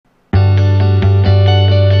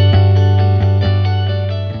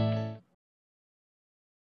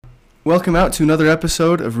Welcome out to another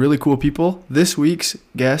episode of Really Cool People. This week's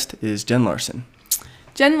guest is Jen Larson.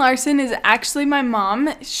 Jen Larson is actually my mom.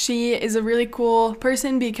 She is a really cool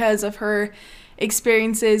person because of her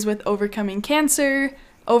experiences with overcoming cancer,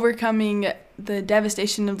 overcoming the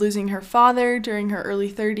devastation of losing her father during her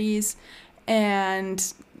early 30s,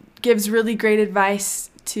 and gives really great advice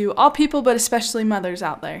to all people, but especially mothers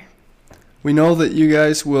out there. We know that you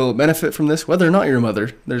guys will benefit from this, whether or not you're a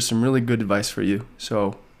mother. There's some really good advice for you,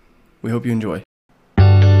 so we hope you enjoy.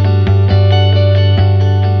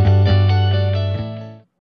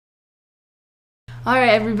 All right,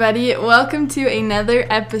 everybody, welcome to another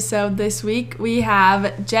episode this week. We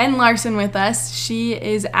have Jen Larson with us. She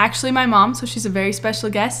is actually my mom, so she's a very special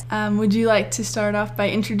guest. Would you like to start off by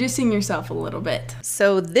introducing yourself a little bit?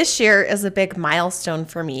 So this year is a big milestone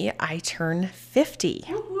for me. I turn 50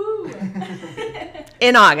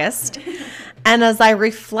 in August. And as I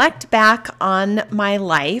reflect back on my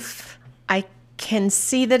life, I can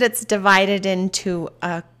see that it's divided into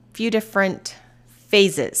a few different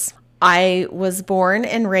phases. I was born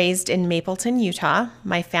and raised in Mapleton, Utah.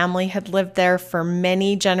 My family had lived there for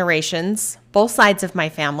many generations, both sides of my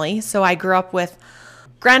family. So I grew up with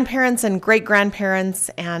grandparents and great-grandparents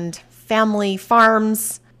and family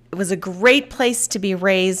farms. It was a great place to be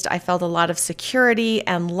raised. I felt a lot of security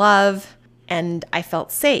and love, and I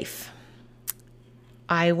felt safe.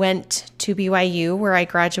 I went to BYU where I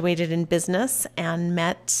graduated in business and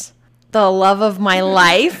met the love of my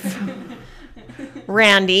life,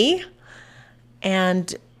 Randy.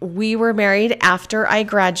 And we were married after I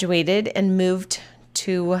graduated and moved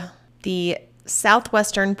to the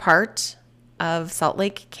southwestern part of Salt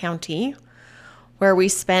Lake County, where we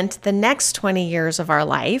spent the next 20 years of our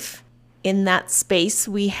life. In that space,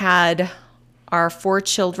 we had our 4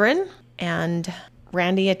 children, and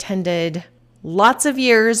Randy attended lots of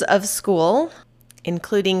years of school,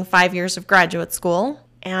 including 5 years of graduate school.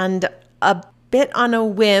 And a bit on a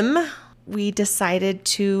whim, we decided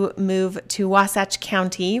to move to Wasatch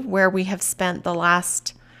County, where we have spent the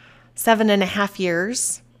last 7.5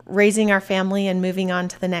 years raising our family and moving on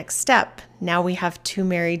to the next step. Now we have 2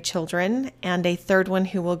 married children and a third one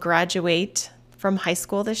who will graduate from high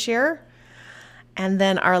school this year. And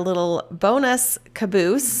then our little bonus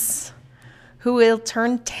caboose, who will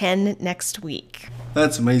turn 10 next week.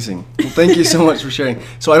 That's amazing. Well, thank you so much for sharing.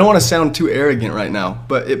 So I don't want to sound too arrogant right now,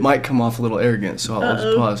 but it might come off a little arrogant, so I'll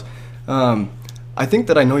just pause. I think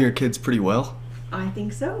that I know your kids pretty well. I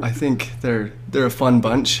think so. I think they're a fun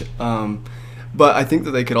bunch, but I think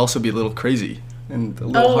that they could also be a little crazy and a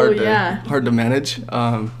little hard to manage.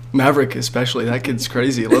 Maverick especially, that kid's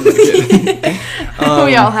crazy. I love that kid.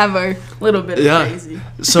 We all have our little bit of crazy.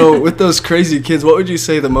 So with those crazy kids, what would you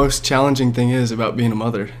say the most challenging thing is about being a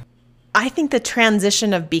mother? I think the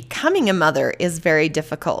transition of becoming a mother is very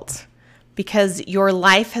difficult because your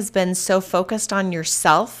life has been so focused on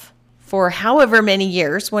yourself for however many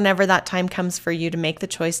years, whenever that time comes for you to make the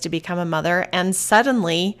choice to become a mother, and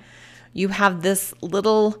suddenly you have this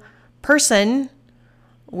little person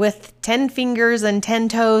with 10 fingers and 10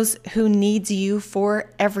 toes who needs you for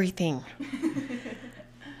everything.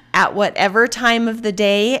 At whatever time of the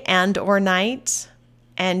day and or night,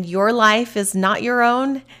 and your life is not your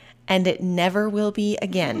own, and it never will be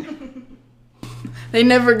again. They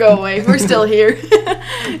never go away. We're still here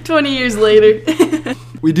 20 years later.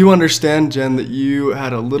 We do understand, Jen, that you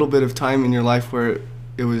had a little bit of time in your life where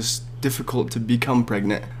it was difficult to become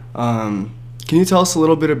pregnant. Can you tell us a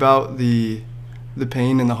little bit about the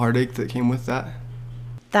pain and the heartache that came with that?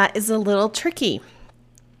 That is a little tricky.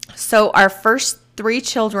 So our first 3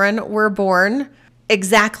 children were born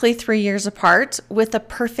exactly 3 years apart with a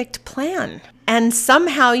perfect plan. And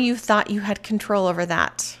somehow you thought you had control over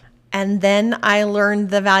that. And then I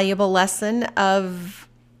learned the valuable lesson of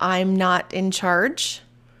I'm not in charge,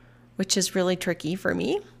 which is really tricky for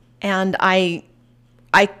me. And I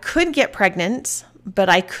could get pregnant, but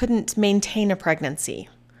I couldn't maintain a pregnancy.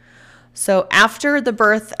 So after the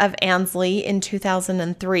birth of Ansley in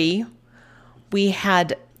 2003, we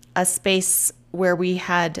had a space where we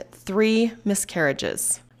had 3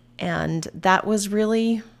 miscarriages. And that was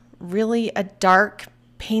really, really a dark,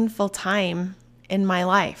 painful time in my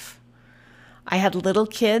life. I had little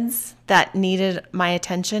kids that needed my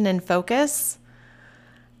attention and focus.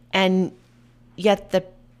 And yet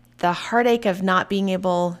the heartache of not being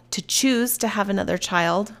able to choose to have another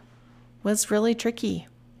child was really tricky.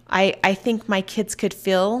 I think my kids could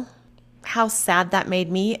feel how sad that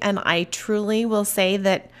made me. And I truly will say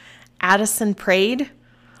that Addison prayed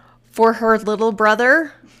for her little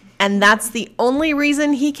brother, and that's the only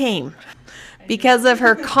reason he came, because of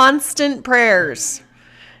her constant prayers.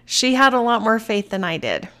 She had a lot more faith than I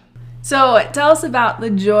did. So tell us about the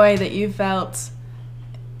joy that you felt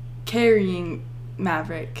carrying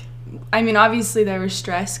Maverick. I mean, obviously there was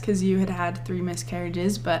stress because you had 3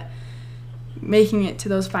 miscarriages, but making it to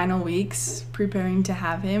those final weeks, preparing to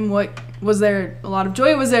have him, what was there a lot of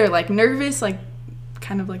joy? Was there like nervous, like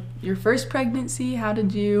kind of like your first pregnancy? How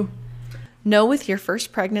did you? No, with your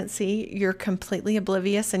first pregnancy, you're completely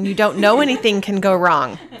oblivious and you don't know anything can go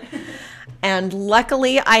wrong. And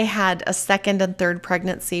luckily, I had a second and third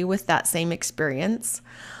pregnancy with that same experience.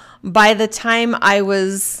 By the time I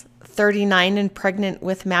was 39 and pregnant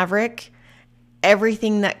with Maverick,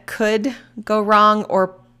 everything that could go wrong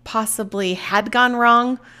or possibly had gone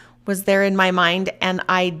wrong was there in my mind, and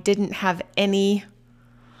I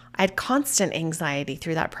had constant anxiety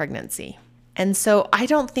through that pregnancy. And so I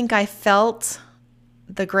don't think I felt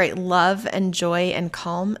the great love and joy and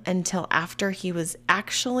calm until after he was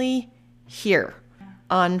actually here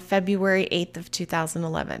on February 8th of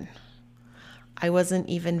 2011. I wasn't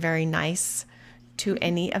even very nice to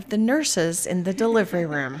any of the nurses in the delivery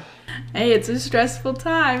room. Hey, it's a stressful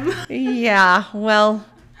time. Yeah, well,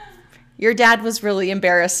 your dad was really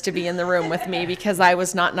embarrassed to be in the room with me because I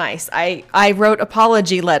was not nice. I wrote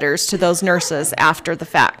apology letters to those nurses after the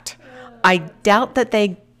fact. I doubt that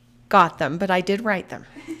they got them, but I did write them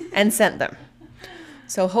and sent them.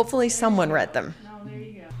 So hopefully someone read them.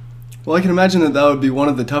 Well, I can imagine that would be one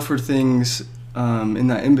of the tougher things in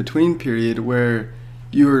that in-between period where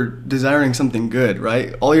you're desiring something good,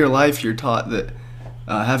 right? All your life you're taught that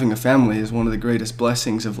having a family is one of the greatest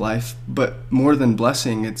blessings of life, but more than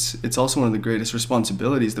blessing, it's also one of the greatest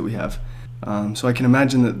responsibilities that we have. So I can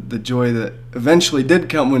imagine that the joy that eventually did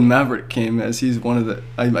come when Maverick came, as he's one of the,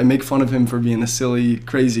 I make fun of him for being a silly,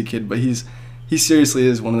 crazy kid, but he seriously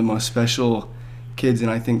is one of the most special kids, and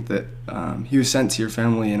I think that he was sent to your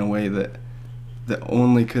family in a way that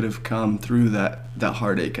only could have come through that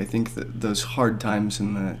heartache. I think that those hard times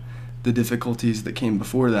and the difficulties that came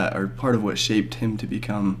before that are part of what shaped him to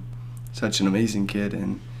become such an amazing kid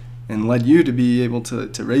and led you to be able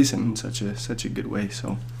to raise him in such a good way.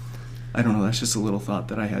 So I don't know, that's just a little thought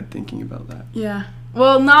that I had thinking about that. Yeah.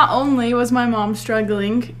 Well, not only was my mom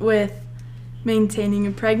struggling with maintaining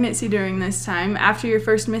a pregnancy during this time, after your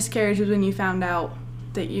first miscarriage was when you found out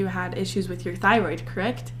that you had issues with your thyroid,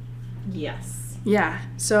 correct? Yes. Yeah.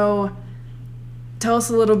 So tell us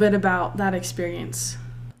a little bit about that experience.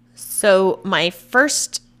 So my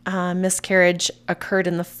first miscarriage occurred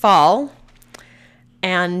in the fall,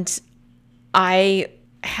 and I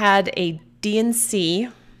had a D&C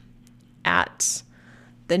at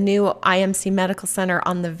the new IMC Medical Center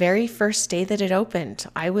on the very first day that it opened.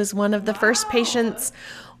 I was one of the first patients,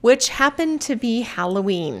 which happened to be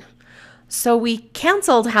Halloween. So we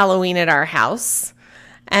canceled Halloween at our house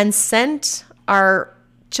and sent our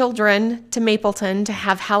children to Mapleton to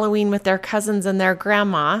have Halloween with their cousins and their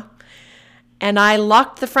grandma. And I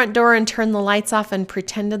locked the front door and turned the lights off and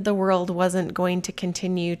pretended the world wasn't going to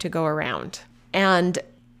continue to go around. And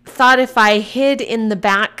thought if I hid in the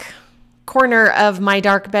back corner of my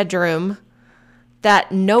dark bedroom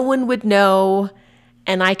that no one would know,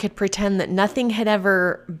 and I could pretend that nothing had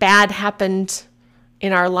ever bad happened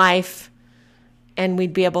in our life and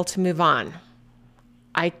we'd be able to move on.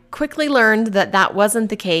 I quickly learned that that wasn't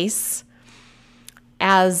the case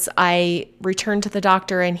as I returned to the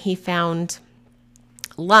doctor and he found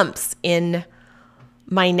lumps in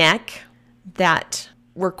my neck that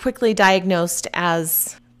were quickly diagnosed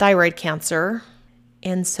as thyroid cancer.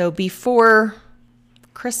 And so before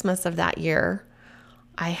Christmas of that year,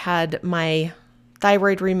 I had my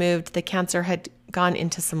thyroid removed. The cancer had gone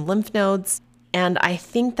into some lymph nodes. And I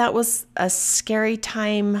think that was a scary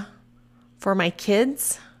time for my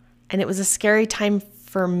kids. And it was a scary time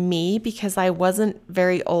for me because I wasn't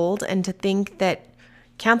very old. And to think that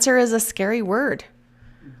cancer is a scary word.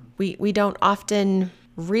 We don't often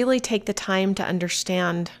really take the time to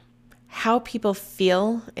understand how people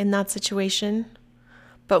feel in that situation.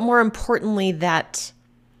 But more importantly, that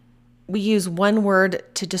we use one word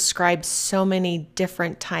to describe so many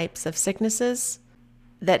different types of sicknesses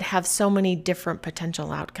that have so many different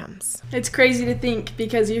potential outcomes. It's crazy to think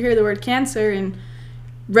because you hear the word cancer and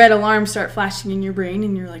red alarms start flashing in your brain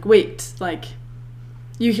and you're like, wait, like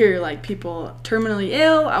you hear like people terminally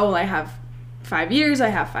ill. Oh, I have 5 years, I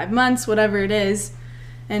have 5 months, whatever it is.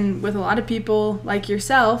 And with a lot of people like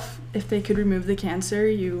yourself, if they could remove the cancer,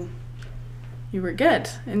 you were good.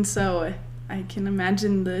 And so I can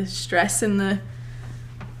imagine the stress and the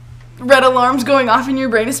red alarms going off in your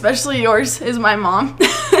brain, especially yours is my mom.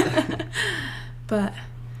 But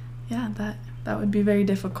yeah, that would be very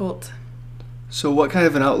difficult. So what kind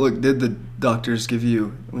of an outlook did the doctors give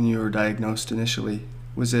you when you were diagnosed initially?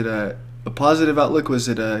 Was it a positive outlook? Was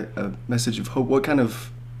it a message of hope? What kind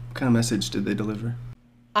of message did they deliver?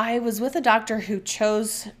 I was with a doctor who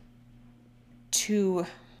chose to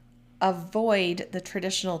avoid the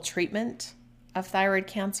traditional treatment of thyroid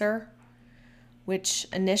cancer, which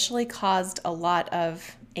initially caused a lot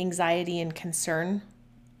of anxiety and concern,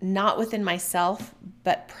 not within myself,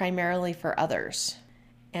 but primarily for others.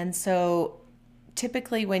 And so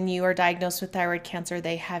typically when you are diagnosed with thyroid cancer,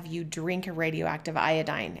 they have you drink a radioactive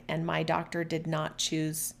iodine, and my doctor did not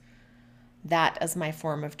choose that as my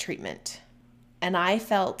form of treatment. And I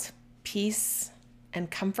felt peace and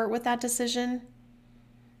comfort with that decision,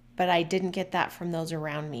 but I didn't get that from those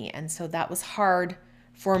around me. And so that was hard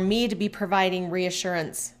for me to be providing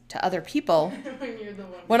reassurance to other people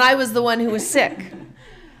when I was the one who was sick.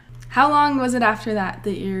 How long was it after that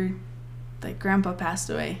your grandpa passed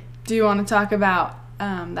away? Do you want to talk about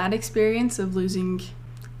that experience of losing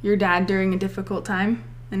your dad during a difficult time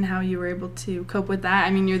and how you were able to cope with that?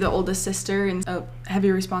 I mean, you're the oldest sister, and a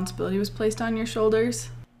heavy responsibility was placed on your shoulders.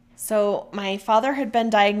 So my father had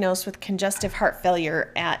been diagnosed with congestive heart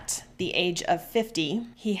failure at the age of 50.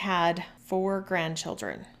 He had 4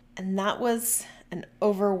 grandchildren, and that was an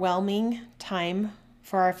overwhelming time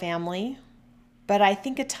for our family. But I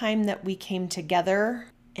think a time that we came together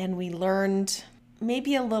and we learned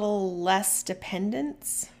maybe a little less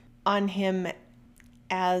dependence on him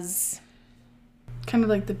as kind of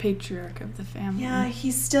like the patriarch of the family. Yeah,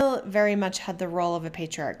 he still very much had the role of a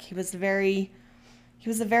patriarch. He was a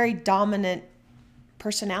very dominant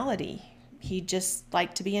personality. He just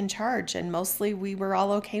liked to be in charge, and mostly we were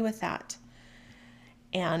all okay with that.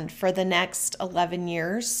 And for the next 11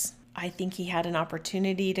 years, I think he had an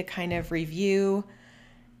opportunity to kind of review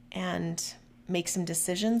and make some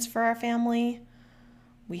decisions for our family.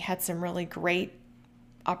 We had some really great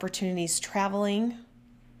opportunities traveling.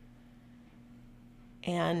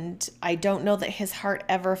 And I don't know that his heart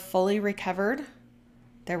ever fully recovered.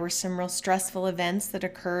 There were some real stressful events that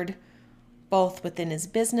occurred both within his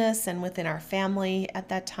business and within our family at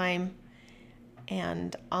that time.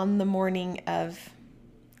 And on the morning of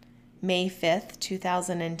May 5th,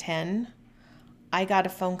 2010, I got a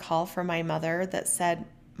phone call from my mother that said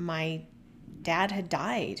my dad had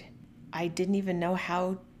died. I didn't even know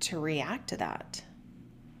how to react to that.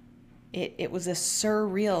 It was a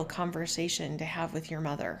surreal conversation to have with your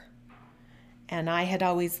mother. And I had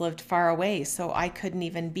always lived far away, so I couldn't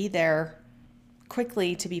even be there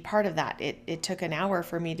quickly to be part of that. It took an hour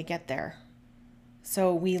for me to get there.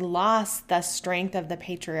 So we lost the strength of the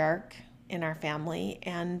patriarch in our family,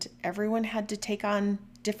 and everyone had to take on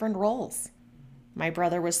different roles. My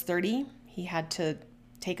brother was 30. He had to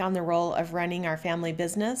take on the role of running our family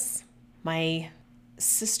business. My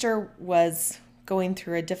sister was going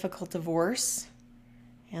through a difficult divorce,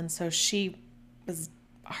 and so she was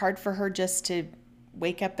hard for her just to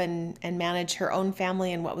wake up and manage her own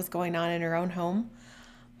family and what was going on in her own home.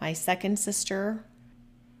 My second sister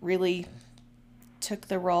really took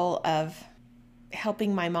the role of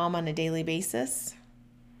helping my mom on a daily basis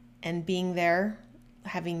and being there,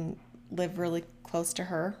 having lived really close to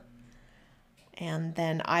her. And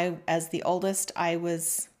then I, as the oldest, I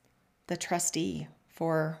was the trustee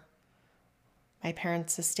for my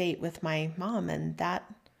parents' estate with my mom, and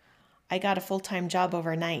that I got a full-time job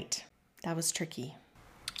overnight. That was tricky.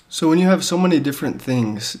 So when you have so many different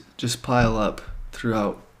things just pile up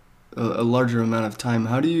throughout a larger amount of time,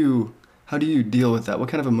 how do you deal with that? What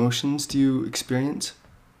kind of emotions do you experience?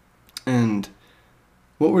 And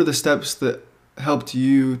what were the steps that helped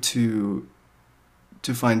you to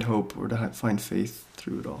find hope or to find faith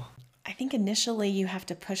through it all? I think initially you have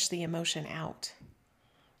to push the emotion out.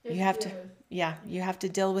 You have to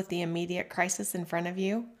deal with the immediate crisis in front of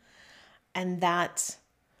you. And that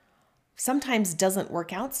sometimes doesn't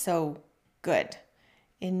work out so good.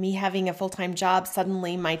 In me having a full-time job,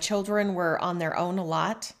 suddenly my children were on their own a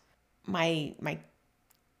lot. My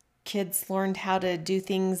kids learned how to do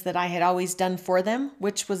things that I had always done for them,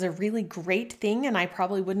 which was a really great thing. And I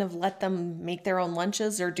probably wouldn't have let them make their own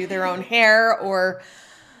lunches or do their own hair or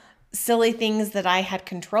silly things that I had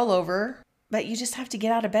control over. But you just have to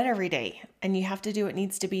get out of bed every day and you have to do what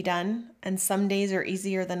needs to be done. And some days are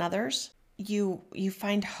easier than others. You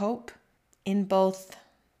find hope in both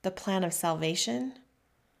the plan of salvation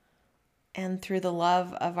and through the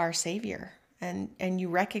love of our Savior. And you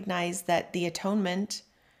recognize that the atonement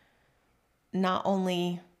not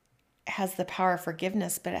only has the power of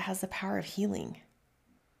forgiveness, but it has the power of healing.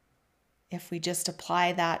 If we just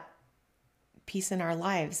apply that peace in our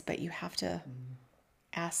lives, but you have to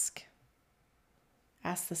ask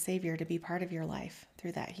the Savior to be part of your life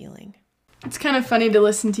through that healing. It's kind of funny to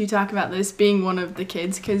listen to you talk about this, being one of the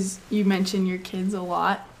kids, because you mention your kids a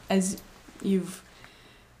lot as you've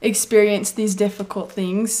experienced these difficult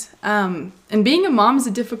things. And being a mom is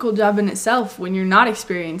a difficult job in itself when you're not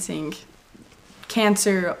experiencing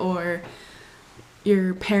cancer or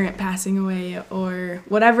your parent passing away or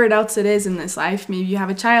whatever else it is in this life. Maybe you have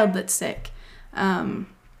a child that's sick.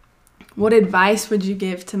 What advice would you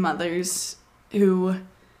give to mothers who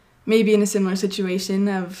may be in a similar situation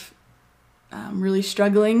of really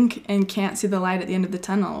struggling and can't see the light at the end of the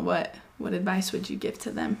tunnel? What advice would you give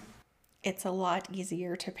to them? It's a lot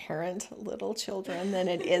easier to parent little children than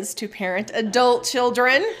it is to parent adult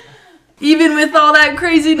children. Even with all that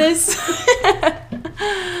craziness.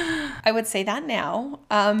 I would say that now.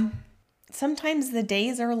 Sometimes the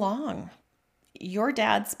days are long. Your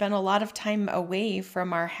dad spent a lot of time away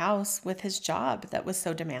from our house with his job that was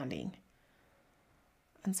so demanding.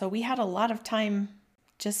 And so we had a lot of time,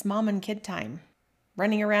 just mom and kid time,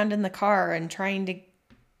 running around in the car and trying to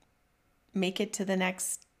make it to the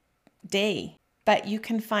next day. But you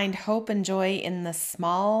can find hope and joy in the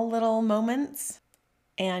small little moments,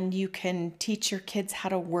 and you can teach your kids how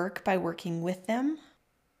to work by working with them,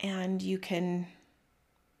 and you can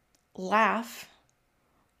laugh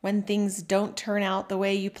when things don't turn out the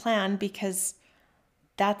way you plan, because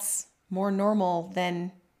that's more normal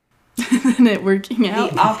than it working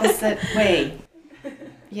out the opposite way.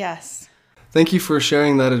 Yes. Thank you for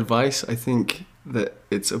sharing that advice. I think that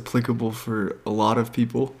it's applicable for a lot of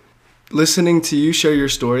people. Listening to you share your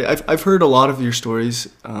story, I've heard a lot of your stories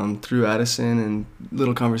through Addison and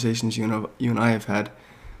little conversations you and I have had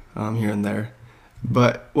here and there.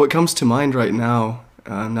 But what comes to mind right now,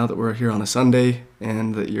 now that we're here on a Sunday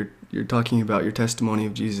and that you're talking about your testimony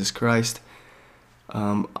of Jesus Christ,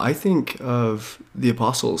 I think of the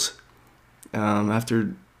apostles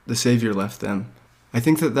after the Savior left them. I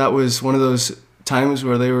think that was one of those times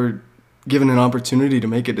where they were given an opportunity to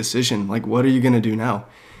make a decision, like, what are you going to do now?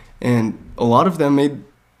 And a lot of them made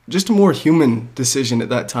just a more human decision at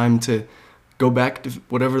that time to go back to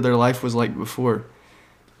whatever their life was like before.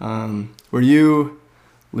 Where you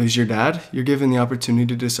lose your dad, you're given the opportunity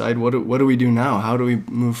to decide, what do we do now? How do we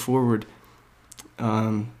move forward?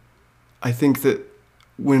 I think that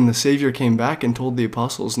when the Savior came back and told the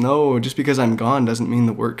apostles, no, just because I'm gone doesn't mean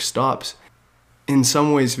the work stops. In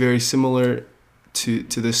some ways very similar to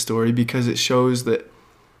this story, because it shows that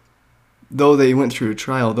though they went through a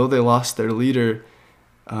trial, though they lost their leader,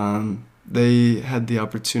 they had the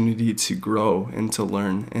opportunity to grow and to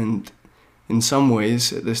learn. And in some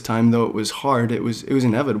ways, at this time, though it was hard, it was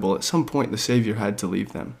inevitable. At some point, the Savior had to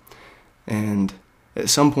leave them. And at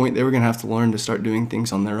some point, they were going to have to learn to start doing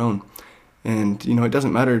things on their own. And, it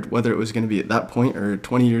doesn't matter whether it was going to be at that point or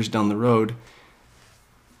 20 years down the road.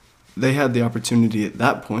 They had the opportunity at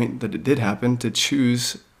that point that it did happen to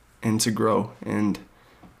choose and to grow. And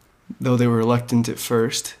though they were reluctant at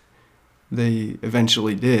first, they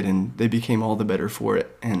eventually did, and they became all the better for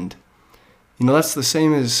it. And that's the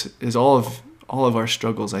same as all of our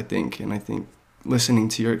struggles, I think. And I think listening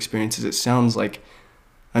to your experiences, it sounds like,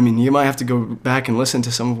 you might have to go back and listen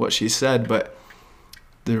to some of what she said, but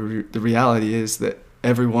the reality is that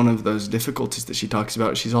every one of those difficulties that she talks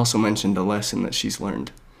about, she's also mentioned a lesson that she's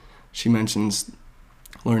learned. She mentions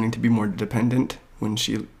learning to be more dependent when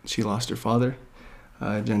she lost her father.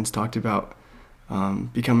 Jen's talked about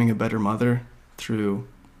becoming a better mother through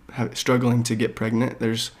struggling to get pregnant.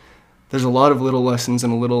 There's a lot of little lessons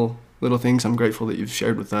and little things I'm grateful that you've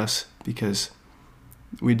shared with us, because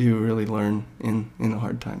we do really learn in the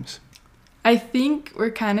hard times. I think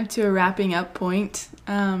we're kind of to a wrapping up point.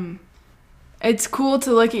 It's cool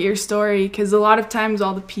to look at your story, because a lot of times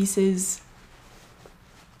all the pieces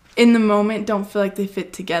in the moment don't feel like they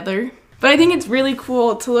fit together. But I think it's really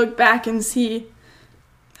cool to look back and see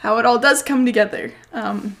how it all does come together,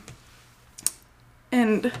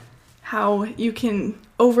 and how you can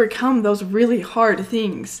overcome those really hard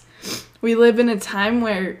things. We live in a time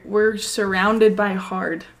where we're surrounded by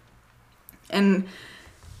hard, and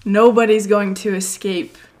nobody's going to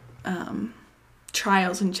escape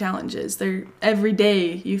trials and challenges. Every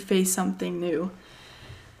day you face something new.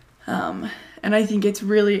 And I think it's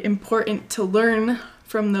really important to learn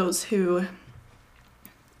from those who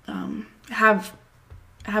have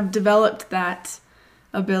developed that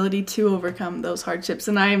ability to overcome those hardships.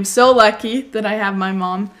 And I am so lucky that I have my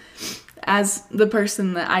mom as the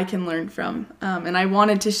person that I can learn from. And I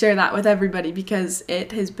wanted to share that with everybody, because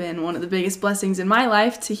it has been one of the biggest blessings in my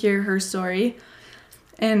life to hear her story,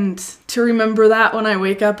 and to remember that when I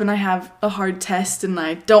wake up and I have a hard test and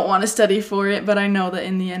I don't want to study for it, but I know that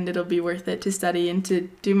in the end it'll be worth it to study and to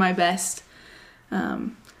do my best.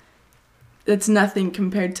 it's nothing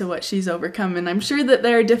compared to what she's overcome. And I'm sure that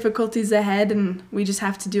there are difficulties ahead, and we just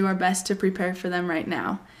have to do our best to prepare for them right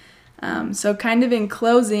now. So kind of in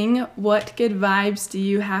closing, what good vibes do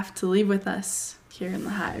you have to leave with us here in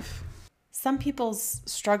the Hive? Some people's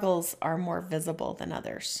struggles are more visible than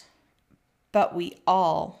others, but we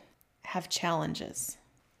all have challenges.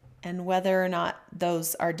 And whether or not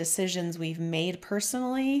those are decisions we've made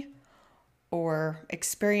personally or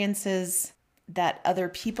experiences that other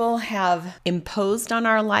people have imposed on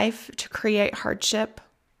our life to create hardship,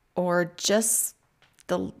 or just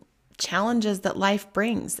the challenges that life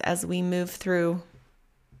brings as we move through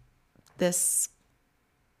this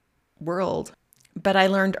world. But I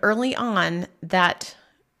learned early on that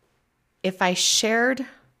if I shared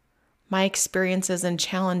my experiences and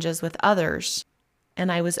challenges with others,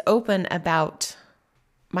 and I was open about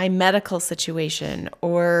my medical situation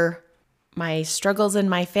or my struggles in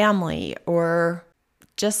my family or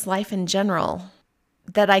just life in general,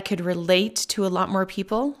 that I could relate to a lot more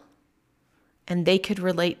people and they could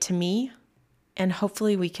relate to me, and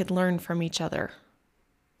hopefully we could learn from each other.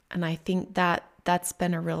 And I think that that's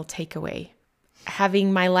been a real takeaway.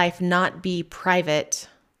 Having my life not be private,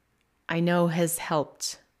 I know has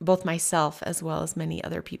helped both myself as well as many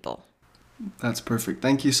other people. That's perfect.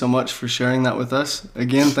 Thank you so much for sharing that with us.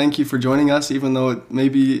 Again, thank you for joining us, even though it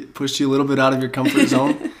maybe pushed you a little bit out of your comfort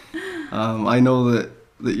zone. I know that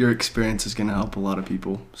your experience is going to help a lot of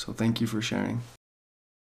people. So thank you for sharing.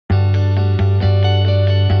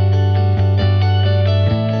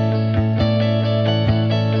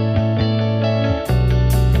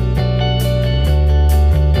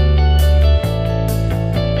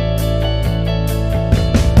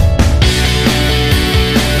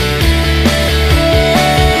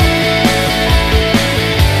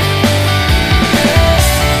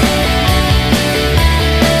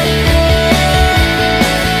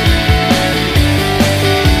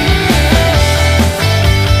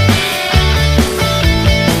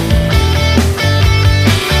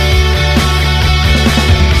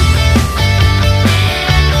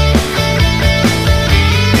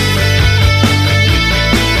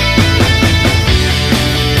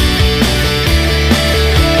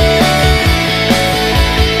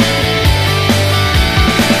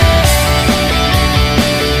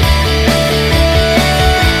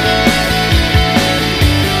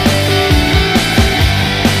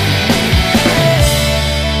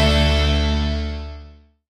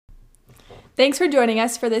 Thanks for joining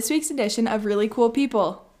us for this week's edition of Really Cool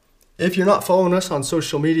People. If you're not following us on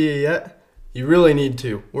social media yet, you really need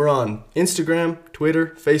to. We're on Instagram,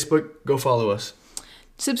 Twitter, Facebook. Go follow us.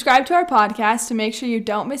 Subscribe to our podcast to make sure you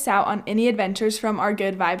don't miss out on any adventures from our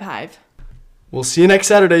Good Vibe Hive. We'll see you next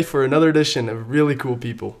Saturday for another edition of Really Cool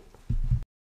People.